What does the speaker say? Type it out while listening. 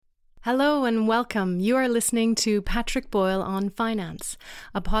Hello and welcome. You are listening to Patrick Boyle on Finance,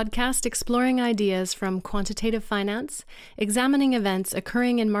 a podcast exploring ideas from quantitative finance, examining events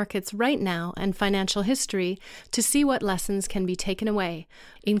occurring in markets right now and financial history to see what lessons can be taken away,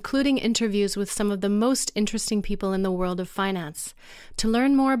 including interviews with some of the most interesting people in the world of finance. To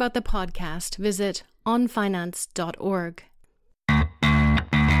learn more about the podcast, visit onfinance.org.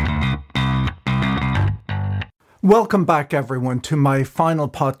 Welcome back, everyone, to my final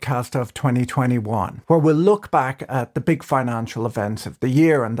podcast of 2021, where we'll look back at the big financial events of the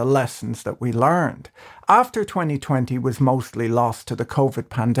year and the lessons that we learned. After 2020 was mostly lost to the COVID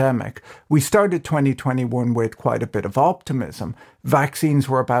pandemic, we started 2021 with quite a bit of optimism. Vaccines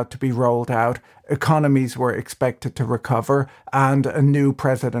were about to be rolled out, economies were expected to recover, and a new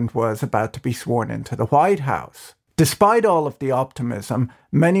president was about to be sworn into the White House. Despite all of the optimism,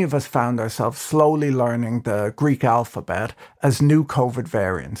 many of us found ourselves slowly learning the Greek alphabet as new COVID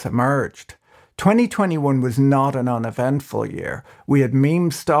variants emerged. 2021 was not an uneventful year. We had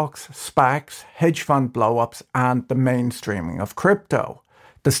meme stocks, SPACs, hedge fund blowups, and the mainstreaming of crypto.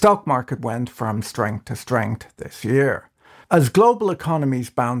 The stock market went from strength to strength this year. As global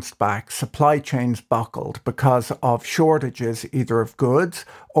economies bounced back, supply chains buckled because of shortages either of goods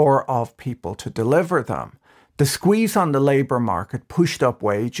or of people to deliver them. The squeeze on the labour market pushed up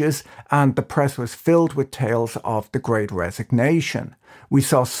wages, and the press was filled with tales of the Great Resignation. We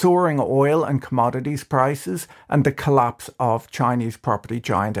saw soaring oil and commodities prices and the collapse of Chinese property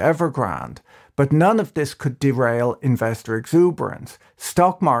giant Evergrande. But none of this could derail investor exuberance.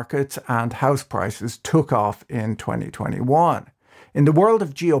 Stock markets and house prices took off in 2021. In the world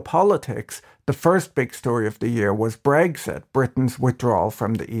of geopolitics, the first big story of the year was Brexit, Britain's withdrawal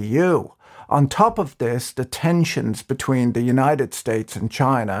from the EU. On top of this, the tensions between the United States and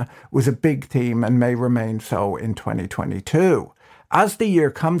China was a big theme and may remain so in 2022. As the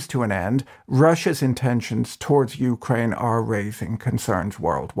year comes to an end, Russia's intentions towards Ukraine are raising concerns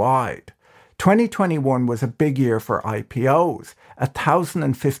worldwide. 2021 was a big year for IPOs.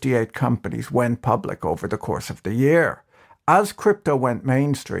 1,058 companies went public over the course of the year. As crypto went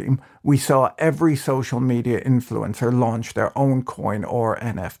mainstream, we saw every social media influencer launch their own coin or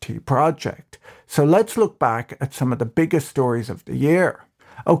NFT project. So let's look back at some of the biggest stories of the year.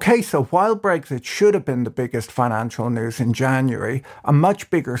 Okay, so while Brexit should have been the biggest financial news in January, a much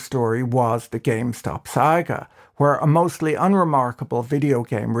bigger story was the GameStop saga, where a mostly unremarkable video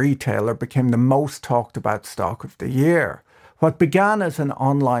game retailer became the most talked about stock of the year. What began as an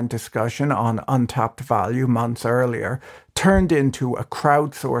online discussion on untapped value months earlier turned into a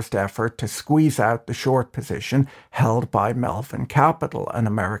crowdsourced effort to squeeze out the short position held by Melvin Capital, an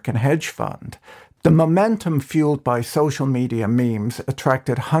American hedge fund. The momentum fueled by social media memes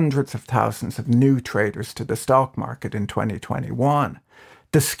attracted hundreds of thousands of new traders to the stock market in 2021.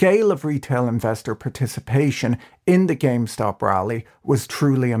 The scale of retail investor participation in the GameStop rally was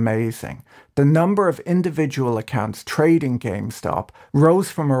truly amazing. The number of individual accounts trading GameStop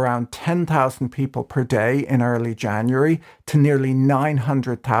rose from around 10,000 people per day in early January to nearly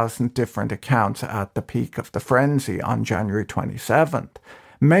 900,000 different accounts at the peak of the frenzy on January 27th.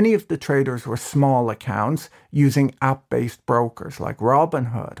 Many of the traders were small accounts using app-based brokers like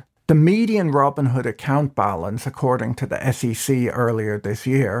Robinhood. The median Robinhood account balance, according to the SEC earlier this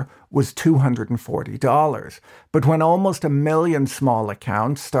year, was $240. But when almost 1 million small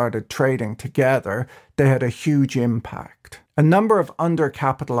accounts started trading together, they had a huge impact. A number of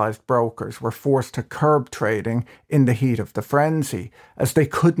undercapitalized brokers were forced to curb trading in the heat of the frenzy, as they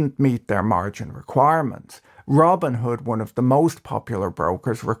couldn't meet their margin requirements. Robinhood, one of the most popular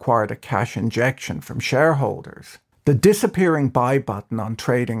brokers, required a cash injection from shareholders. The disappearing buy button on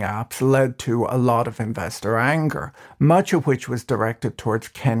trading apps led to a lot of investor anger, much of which was directed towards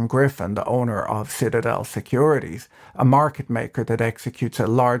Ken Griffin, the owner of Citadel Securities, a market maker that executes a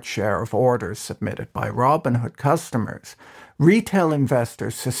large share of orders submitted by Robinhood customers. Retail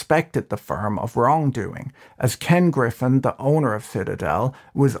investors suspected the firm of wrongdoing, as Ken Griffin, the owner of Citadel,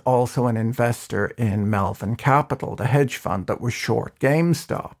 was also an investor in Melvin Capital, the hedge fund that was short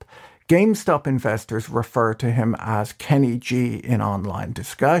GameStop. GameStop investors refer to him as Kenny G in online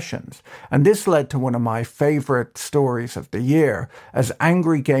discussions, and this led to one of my favorite stories of the year, as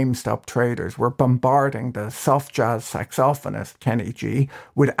angry GameStop traders were bombarding the soft jazz saxophonist Kenny G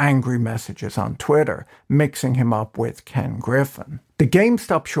with angry messages on Twitter, mixing him up with Ken Griffin. The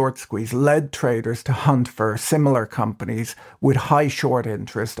GameStop short squeeze led traders to hunt for similar companies with high short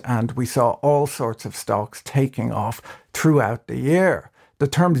interest, and we saw all sorts of stocks taking off throughout the year. The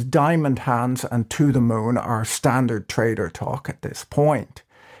terms diamond hands and to the moon are standard trader talk at this point.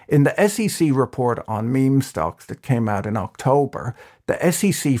 In the SEC report on meme stocks that came out in October, the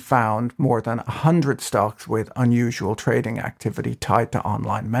SEC found more than 100 stocks with unusual trading activity tied to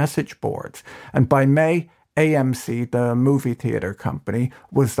online message boards. And by May, AMC, the movie theater company,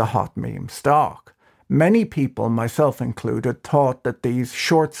 was the hot meme stock. Many people, myself included, thought that these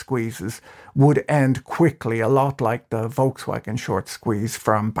short squeezes would end quickly, a lot like the Volkswagen short squeeze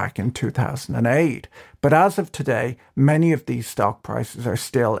from back in 2008. But as of today, many of these stock prices are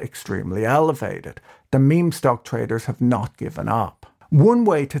still extremely elevated. The meme stock traders have not given up. One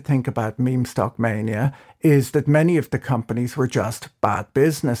way to think about meme stock mania is that many of the companies were just bad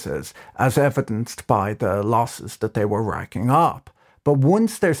businesses, as evidenced by the losses that they were racking up. But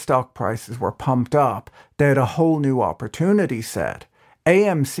once their stock prices were pumped up, they had a whole new opportunity set.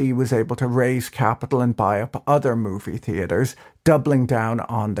 AMC was able to raise capital and buy up other movie theaters, doubling down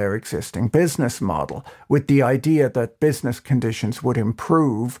on their existing business model, with the idea that business conditions would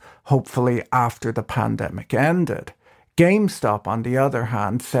improve, hopefully after the pandemic ended. GameStop, on the other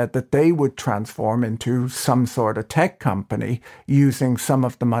hand, said that they would transform into some sort of tech company using some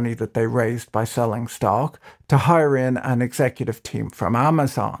of the money that they raised by selling stock to hire in an executive team from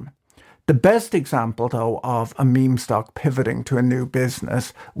Amazon. The best example, though, of a meme stock pivoting to a new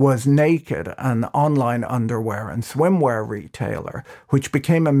business was Naked, an online underwear and swimwear retailer, which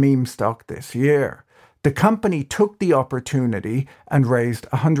became a meme stock this year. The company took the opportunity and raised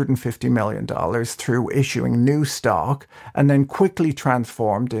 $150 million through issuing new stock and then quickly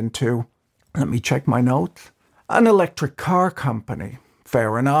transformed into, let me check my notes, an electric car company.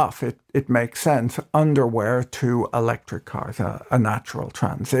 Fair enough, it makes sense. Underwear to electric cars, a natural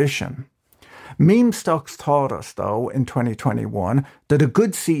transition. Meme stocks taught us, though, in 2021, that a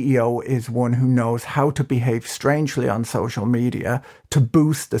good CEO is one who knows how to behave strangely on social media to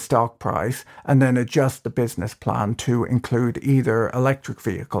boost the stock price and then adjust the business plan to include either electric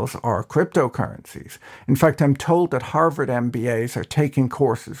vehicles or cryptocurrencies. In fact, I'm told that Harvard MBAs are taking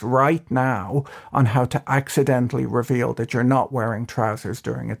courses right now on how to accidentally reveal that you're not wearing trousers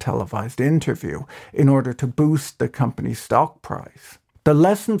during a televised interview in order to boost the company's stock price. The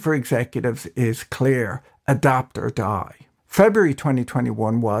lesson for executives is clear: adapt or die. February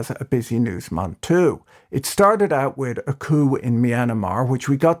 2021 was a busy news month too. It started out with a coup in Myanmar, which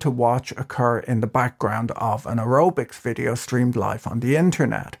we got to watch occur in the background of an aerobics video streamed live on the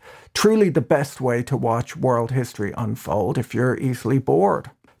internet. Truly the best way to watch world history unfold if you're easily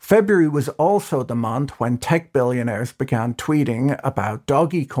bored. February was also the month when tech billionaires began tweeting about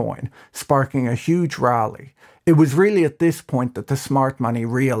Dogecoin, sparking a huge rally. It was really at this point that the smart money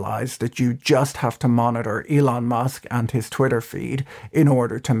realized that you just have to monitor Elon Musk and his Twitter feed in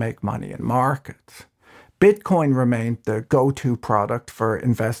order to make money in markets. Bitcoin remained the go-to product for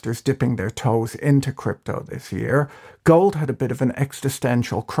investors dipping their toes into crypto this year. Gold had a bit of an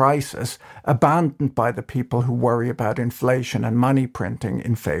existential crisis, abandoned by the people who worry about inflation and money printing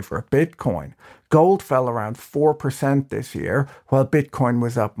in favor of Bitcoin. Gold fell around 4% this year, while Bitcoin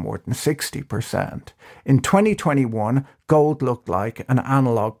was up more than 60%. In 2021, gold looked like an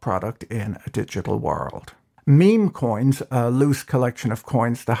analog product in a digital world. Meme coins, a loose collection of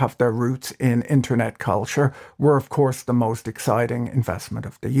coins that have their roots in internet culture, were of course the most exciting investment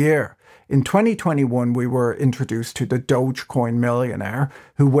of the year. In 2021, we were introduced to the Dogecoin millionaire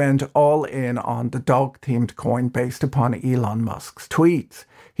who went all in on the dog-themed coin based upon Elon Musk's tweets.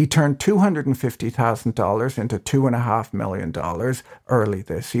 He turned $250,000 into $2.5 million early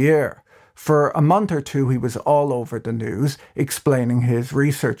this year. For a month or two, he was all over the news, explaining his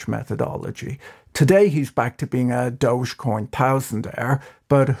research methodology. Today, he's back to being a Dogecoin thousandaire,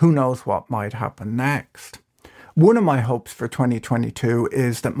 but who knows what might happen next. One of my hopes for 2022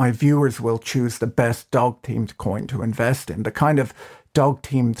 is that my viewers will choose the best dog-themed coin to invest in, the kind of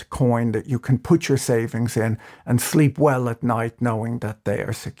dog-themed coin that you can put your savings in and sleep well at night knowing that they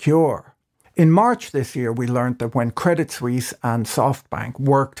are secure. In March this year, we learned that when Credit Suisse and SoftBank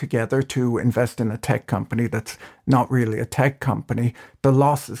work together to invest in a tech company that's not really a tech company, the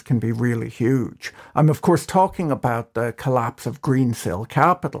losses can be really huge. I'm of course talking about the collapse of Greensill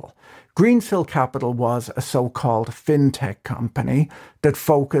Capital. Greensill Capital was a so-called fintech company that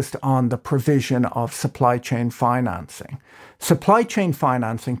focused on the provision of supply chain financing. Supply chain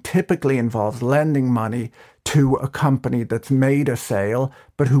financing typically involves lending money to a company that's made a sale,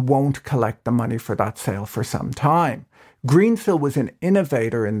 but who won't collect the money for that sale for some time. Greensill was an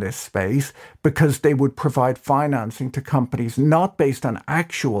innovator in this space because they would provide financing to companies not based on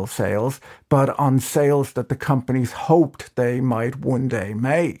actual sales, but on sales that the companies hoped they might one day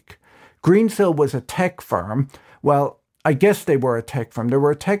make. Greensill was a tech firm. Well, I guess they were a tech firm. They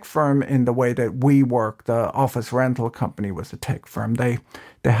were a tech firm in the way that WeWork, the office rental company, was a tech firm. They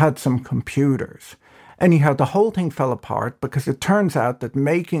had some computers. Anyhow, the whole thing fell apart because it turns out that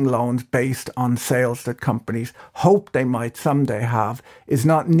making loans based on sales that companies hope they might someday have is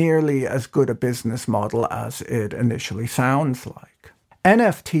not nearly as good a business model as it initially sounds like.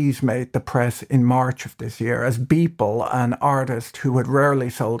 NFTs made the press in March of this year as Beeple, an artist who had rarely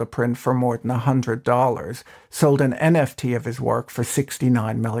sold a print for more than $100, sold an NFT of his work for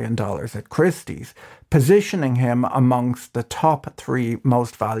 $69 million at Christie's, positioning him amongst the top 3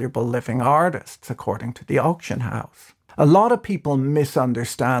 most valuable living artists, according to the auction house. A lot of people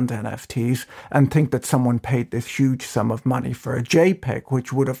misunderstand NFTs and think that someone paid this huge sum of money for a JPEG,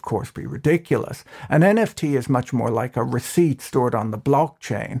 which would of course be ridiculous. An NFT is much more like a receipt stored on the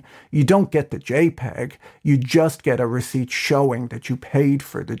blockchain. You don't get the JPEG, you just get a receipt showing that you paid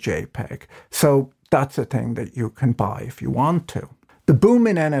for the JPEG. So that's a thing that you can buy if you want to. The boom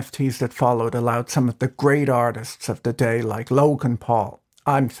in NFTs that followed allowed some of the great artists of the day like Logan Paul.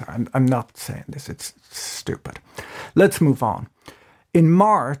 I'm sorry, I'm not saying this, it's stupid. Let's move on. In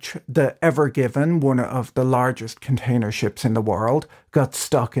March, the Ever Given, one of the largest container ships in the world, got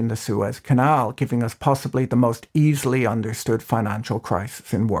stuck in the Suez Canal, giving us possibly the most easily understood financial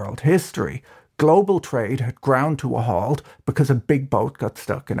crisis in world history. Global trade had ground to a halt because a big boat got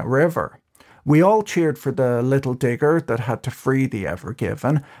stuck in a river. We all cheered for the little digger that had to free the Ever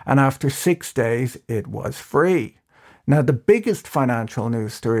Given, and after 6 days, it was free. Now, the biggest financial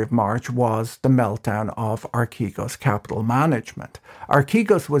news story of March was the meltdown of Archegos Capital Management.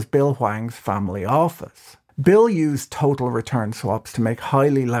 Archegos was Bill Hwang's family office. Bill used total return swaps to make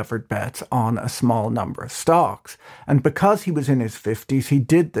highly levered bets on a small number of stocks. And because he was in his 50s, he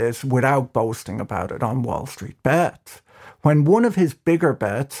did this without boasting about it on Wall Street Bets. When one of his bigger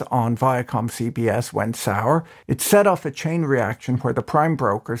bets on Viacom CBS went sour, it set off a chain reaction where the prime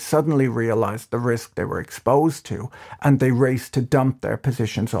brokers suddenly realized the risk they were exposed to, and they raced to dump their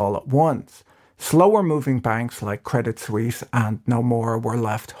positions all at once. Slower moving banks like Credit Suisse and Nomura were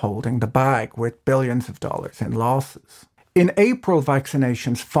left holding the bag with billions of dollars in losses. In April,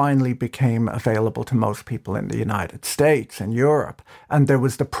 vaccinations finally became available to most people in the United States and Europe, and there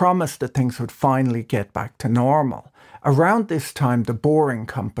was the promise that things would finally get back to normal. Around this time, the Boring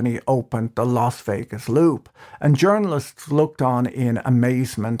Company opened the Las Vegas Loop, and journalists looked on in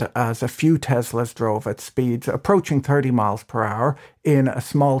amazement as a few Teslas drove at speeds approaching 30 miles per hour in a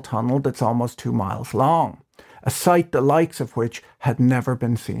small tunnel that's almost 2 miles long, a sight the likes of which had never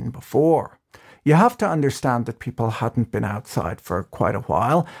been seen before. You have to understand that people hadn't been outside for quite a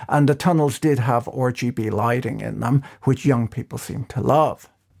while, and the tunnels did have RGB lighting in them, which young people seem to love.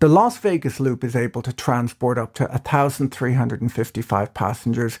 The Las Vegas Loop is able to transport up to 1,355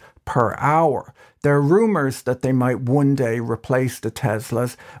 passengers per hour. There are rumors that they might one day replace the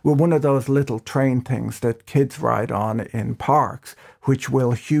Teslas with one of those little train things that kids ride on in parks, which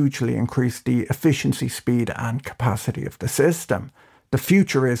will hugely increase the efficiency, speed, and capacity of the system. The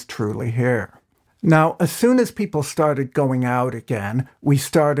future is truly here. Now, as soon as people started going out again, we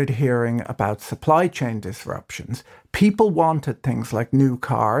started hearing about supply chain disruptions. People wanted things like new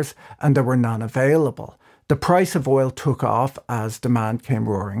cars, and there were none available. The price of oil took off as demand came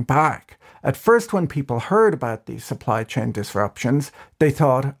roaring back. At first, when people heard about these supply chain disruptions, they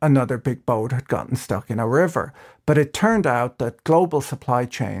thought another big boat had gotten stuck in a river. But it turned out that global supply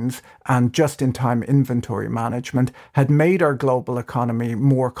chains and just-in-time inventory management had made our global economy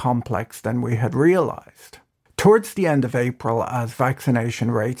more complex than we had realized. Towards the end of April, as vaccination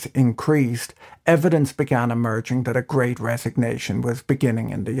rates increased, evidence began emerging that a great resignation was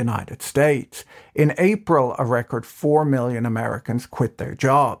beginning in the United States. In April, a record 4 million Americans quit their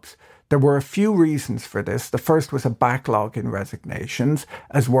jobs. There were a few reasons for this. The first was a backlog in resignations,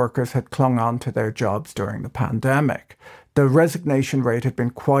 as workers had clung on to their jobs during the pandemic. The resignation rate had been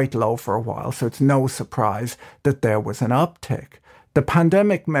quite low for a while, so it's no surprise that there was an uptick. The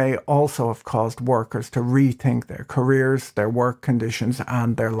pandemic may also have caused workers to rethink their careers, their work conditions,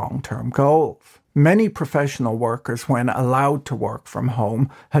 and their long-term goals. Many professional workers, when allowed to work from home,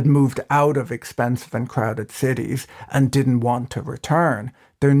 had moved out of expensive and crowded cities and didn't want to return.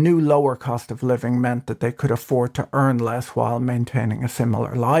 Their new lower cost of living meant that they could afford to earn less while maintaining a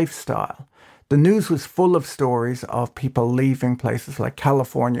similar lifestyle. The news was full of stories of people leaving places like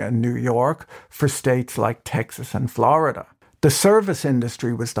California and New York for states like Texas and Florida. The service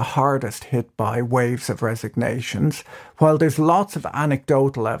industry was the hardest hit by waves of resignations. While there's lots of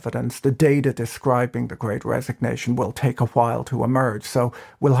anecdotal evidence, the data describing the Great Resignation will take a while to emerge, so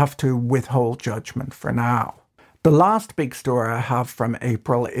we'll have to withhold judgment for now. The last big story I have from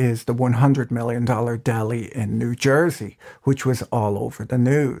April is the $100 million deli in New Jersey, which was all over the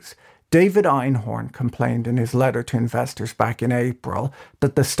news. David Einhorn complained in his letter to investors back in April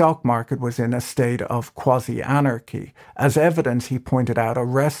that the stock market was in a state of quasi-anarchy. As evidence, he pointed out a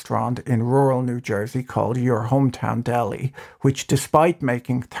restaurant in rural New Jersey called Your Hometown Deli, which despite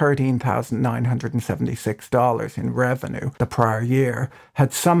making $13,976 in revenue the prior year,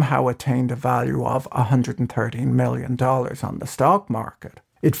 had somehow attained a value of $113 million on the stock market.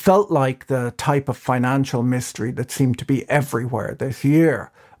 It felt like the type of financial mystery that seemed to be everywhere this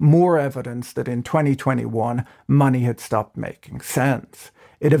year. More evidence that in 2021, money had stopped making sense.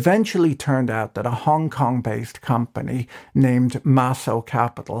 It eventually turned out that a Hong Kong-based company named Maso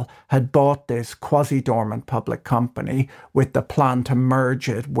Capital had bought this quasi-dormant public company with the plan to merge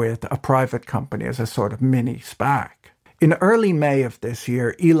it with a private company as a sort of mini SPAC. In early May of this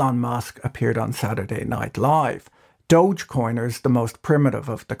year, Elon Musk appeared on Saturday Night Live. Dogecoiners, the most primitive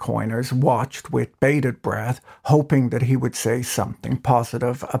of the coiners, watched with bated breath, hoping that he would say something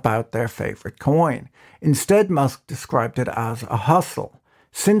positive about their favorite coin. Instead, Musk described it as a hustle.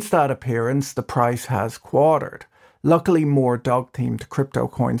 Since that appearance, the price has quartered. Luckily, more dog-themed crypto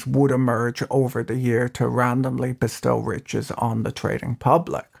coins would emerge over the year to randomly bestow riches on the trading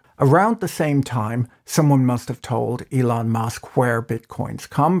public. Around the same time, someone must have told Elon Musk where Bitcoins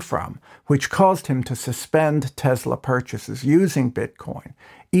come from, which caused him to suspend Tesla purchases using Bitcoin.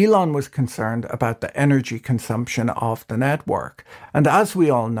 Elon was concerned about the energy consumption of the network. And as we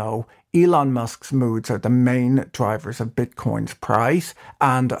all know, Elon Musk's moods are the main drivers of Bitcoin's price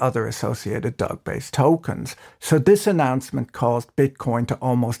and other associated dog-based tokens. So this announcement caused Bitcoin to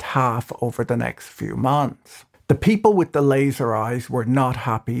almost halve over the next few months. The people with the laser eyes were not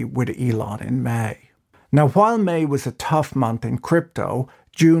happy with Elon in May. Now, while May was a tough month in crypto,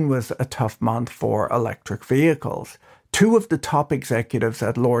 June was a tough month for electric vehicles. Two of the top executives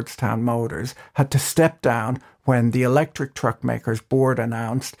at Lordstown Motors had to step down when the electric truck makers board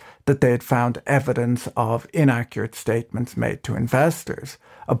announced that they had found evidence of inaccurate statements made to investors.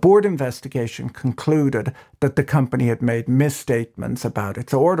 A board investigation concluded that the company had made misstatements about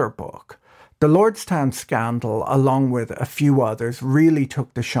its order book. The Lordstown scandal, along with a few others, really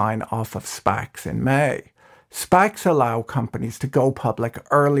took the shine off of SPACs in May. SPACs allow companies to go public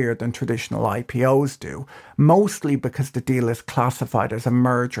earlier than traditional IPOs do, mostly because the deal is classified as a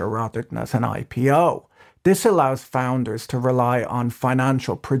merger rather than as an IPO. This allows founders to rely on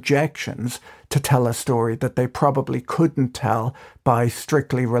financial projections to tell a story that they probably couldn't tell by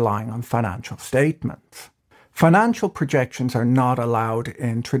strictly relying on financial statements. Financial projections are not allowed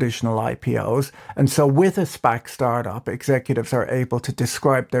in traditional IPOs, and so with a SPAC startup, executives are able to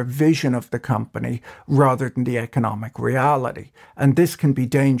describe their vision of the company rather than the economic reality, and this can be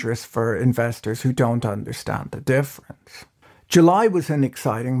dangerous for investors who don't understand the difference. July was an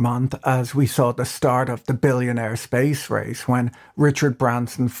exciting month as we saw the start of the billionaire space race when Richard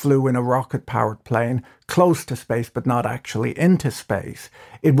Branson flew in a rocket-powered plane close to space but not actually into space.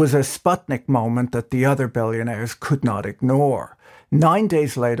 It was a Sputnik moment that the other billionaires could not ignore. 9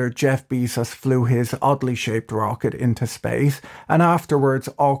 days later, Jeff Bezos flew his oddly shaped rocket into space and afterwards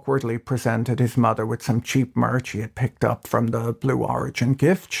awkwardly presented his mother with some cheap merch he had picked up from the Blue Origin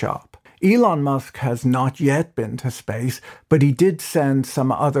gift shop. Elon Musk has not yet been to space, but he did send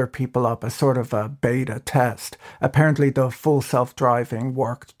some other people up as sort of a beta test. Apparently the full self-driving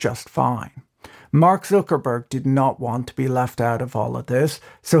worked just fine. Mark Zuckerberg did not want to be left out of all of this,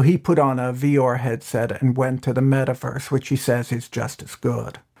 so he put on a VR headset and went to the metaverse, which he says is just as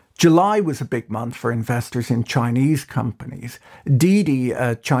good. July was a big month for investors in Chinese companies. Didi,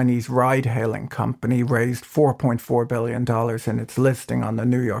 a Chinese ride-hailing company, raised $4.4 billion in its listing on the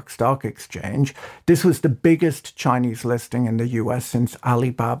New York Stock Exchange. This was the biggest Chinese listing in the US since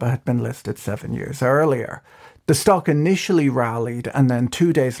Alibaba had been listed 7 years earlier. The stock initially rallied, and then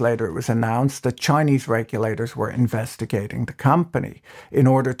 2 days later it was announced that Chinese regulators were investigating the company in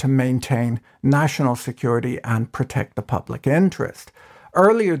order to maintain national security and protect the public interest.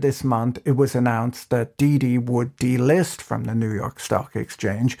 Earlier this month, it was announced that Didi would delist from the New York Stock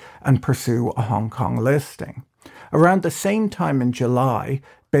Exchange and pursue a Hong Kong listing. Around the same time in July,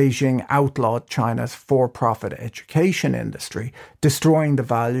 Beijing outlawed China's for-profit education industry, destroying the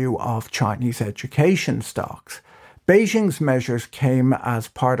value of Chinese education stocks. Beijing's measures came as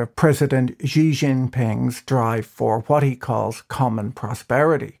part of President Xi Jinping's drive for what he calls common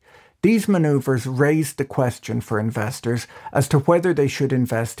prosperity. These maneuvers raised the question for investors as to whether they should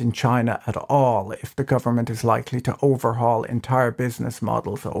invest in China at all if the government is likely to overhaul entire business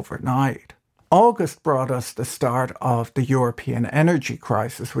models overnight. August brought us the start of the European energy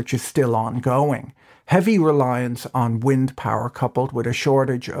crisis, which is still ongoing. Heavy reliance on wind power coupled with a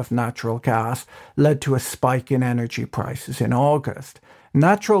shortage of natural gas led to a spike in energy prices in August.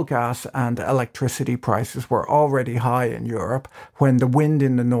 Natural gas and electricity prices were already high in Europe when the wind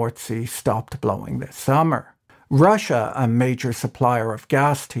in the North Sea stopped blowing this summer. Russia, a major supplier of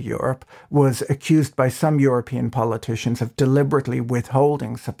gas to Europe, was accused by some European politicians of deliberately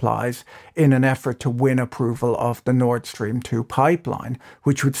withholding supplies in an effort to win approval of the Nord Stream 2 pipeline,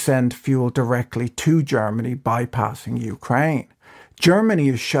 which would send fuel directly to Germany, bypassing Ukraine. Germany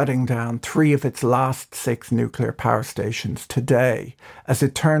is shutting down 3 of its last 6 nuclear power stations today as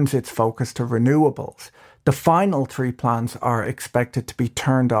it turns its focus to renewables. The final 3 plants are expected to be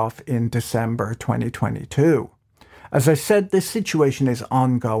turned off in December 2022. As I said, this situation is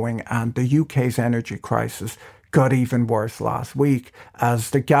ongoing, and the UK's energy crisis got even worse last week as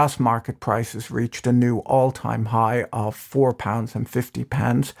the gas market prices reached a new all-time high of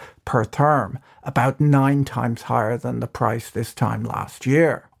 £4.50 per therm, about 9 times higher than the price this time last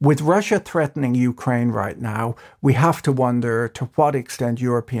year. With Russia threatening Ukraine right now, we have to wonder to what extent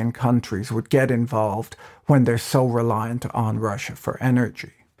European countries would get involved when they're so reliant on Russia for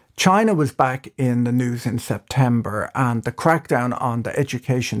energy. China was back in the news in September, and the crackdown on the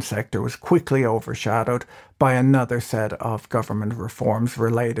education sector was quickly overshadowed by another set of government reforms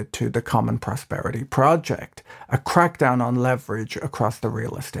related to the Common Prosperity Project, a crackdown on leverage across the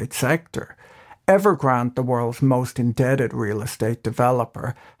real estate sector. Evergrande, the world's most indebted real estate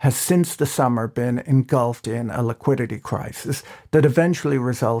developer, has since the summer been engulfed in a liquidity crisis that eventually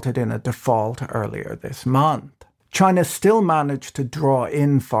resulted in a default earlier this month. China still managed to draw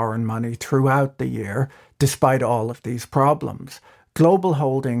in foreign money throughout the year, despite all of these problems. Global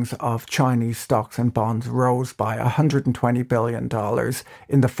holdings of Chinese stocks and bonds rose by $120 billion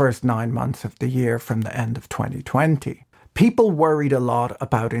in the first 9 months of the year from the end of 2020. People worried a lot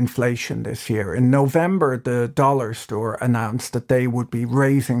about inflation this year. In November, the dollar store announced that they would be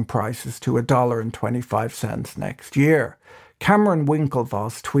raising prices to $1.25 next year. Cameron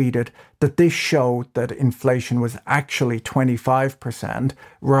Winklevoss tweeted that this showed that inflation was actually 25%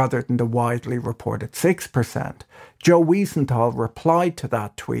 rather than the widely reported 6%. Joe Wiesenthal replied to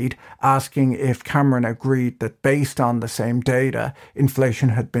that tweet asking if Cameron agreed that based on the same data, inflation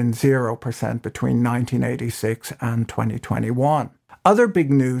had been 0% between 1986 and 2021. Other big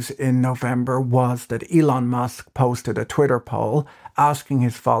news in November was that Elon Musk posted a Twitter poll asking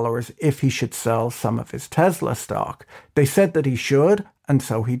his followers if he should sell some of his Tesla stock. They said that he should, and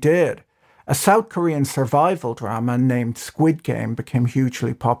so he did. A South Korean survival drama named Squid Game became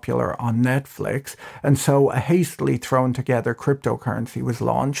hugely popular on Netflix, and so a hastily thrown together cryptocurrency was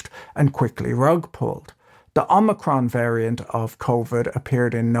launched and quickly rug pulled. The Omicron variant of COVID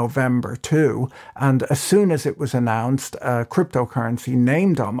appeared in November too, and as soon as it was announced, a cryptocurrency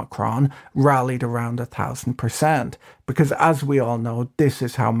named Omicron rallied around 1,000%, because as we all know, this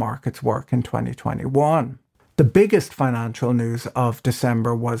is how markets work in 2021. The biggest financial news of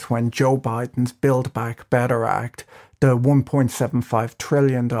December was when Joe Biden's Build Back Better Act, the $1.75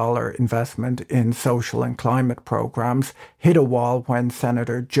 trillion investment in social and climate programs, hit a wall when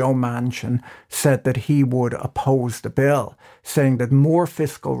Senator Joe Manchin said that he would oppose the bill, saying that more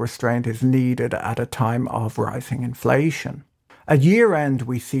fiscal restraint is needed at a time of rising inflation. At year-end,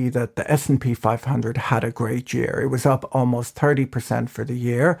 we see that the S&P 500 had a great year. It was up almost 30% for the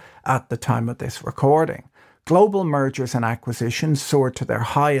year at the time of this recording. Global mergers and acquisitions soared to their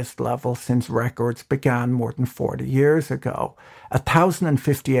highest level since records began more than 40 years ago.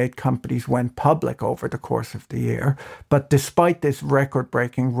 1,058 companies went public over the course of the year, but despite this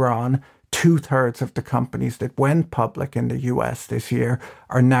record-breaking run, 2/3 of the companies that went public in the US this year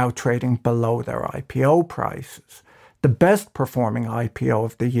are now trading below their IPO prices. The best performing IPO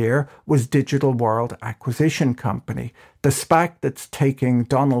of the year was Digital World Acquisition Company, the SPAC that's taking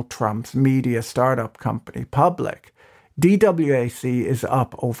Donald Trump's media startup company public. DWAC is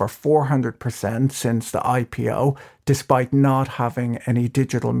up over 400% since the IPO, despite not having any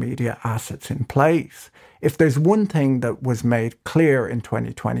digital media assets in place. If there's one thing that was made clear in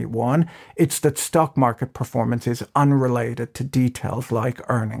 2021, it's that stock market performance is unrelated to details like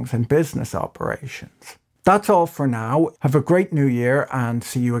earnings and business operations. That's all for now. Have a great new year and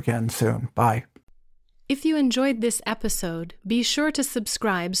see you again soon. Bye. If you enjoyed this episode, be sure to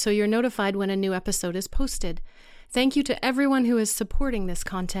subscribe so you're notified when a new episode is posted. Thank you to everyone who is supporting this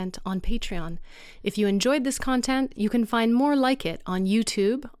content on Patreon. If you enjoyed this content, you can find more like it on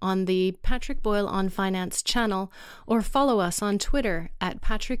YouTube, on the Patrick Boyle on Finance channel, or follow us on Twitter at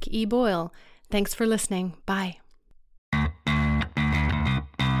Patrick E. Boyle. Thanks for listening. Bye.